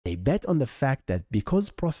bet on the fact that because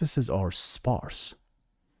processes are sparse,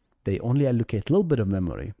 they only allocate a little bit of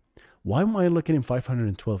memory. Why am I allocating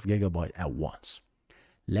 512 gigabyte at once?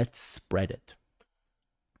 Let's spread it.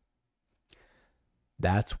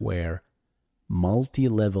 That's where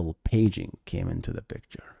multi-level paging came into the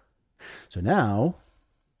picture. So now,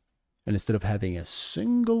 instead of having a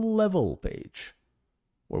single level page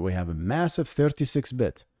where we have a massive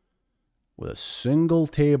 36-bit with a single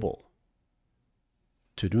table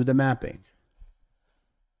to do the mapping,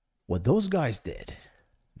 what those guys did,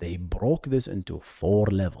 they broke this into 4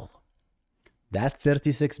 level. That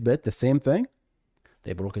 36-bit, the same thing,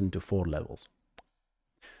 they broke it into 4 levels.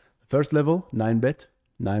 First level, 9-bit,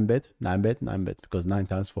 9-bit, 9-bit, 9-bit, because 9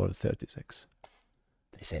 times 4 is 36.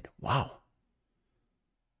 They said, wow.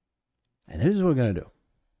 And this is what we're going to do.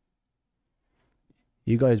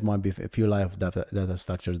 You guys might be, if you like data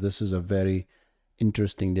structures, this is a very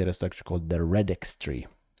interesting data structure called the radix tree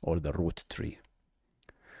or the root tree.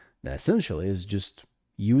 That essentially is just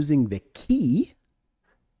using the key,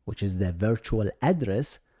 which is the virtual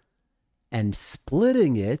address, and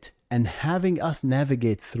splitting it and having us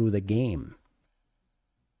navigate through the game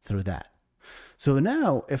through that. So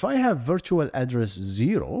now if I have virtual address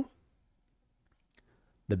 0,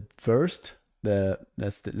 the first,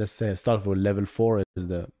 let's say I start with level 4 is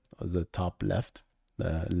the top left,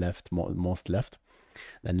 the most left,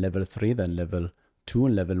 then level 3, then level 2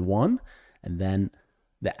 and level 1, and then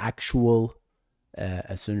the actual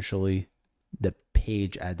essentially the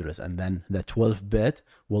page address, and then the 12-bit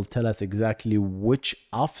will tell us exactly which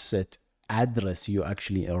offset address you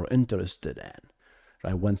actually are interested in,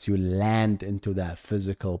 right? Once you land into that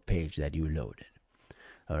physical page that you loaded.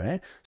 All right.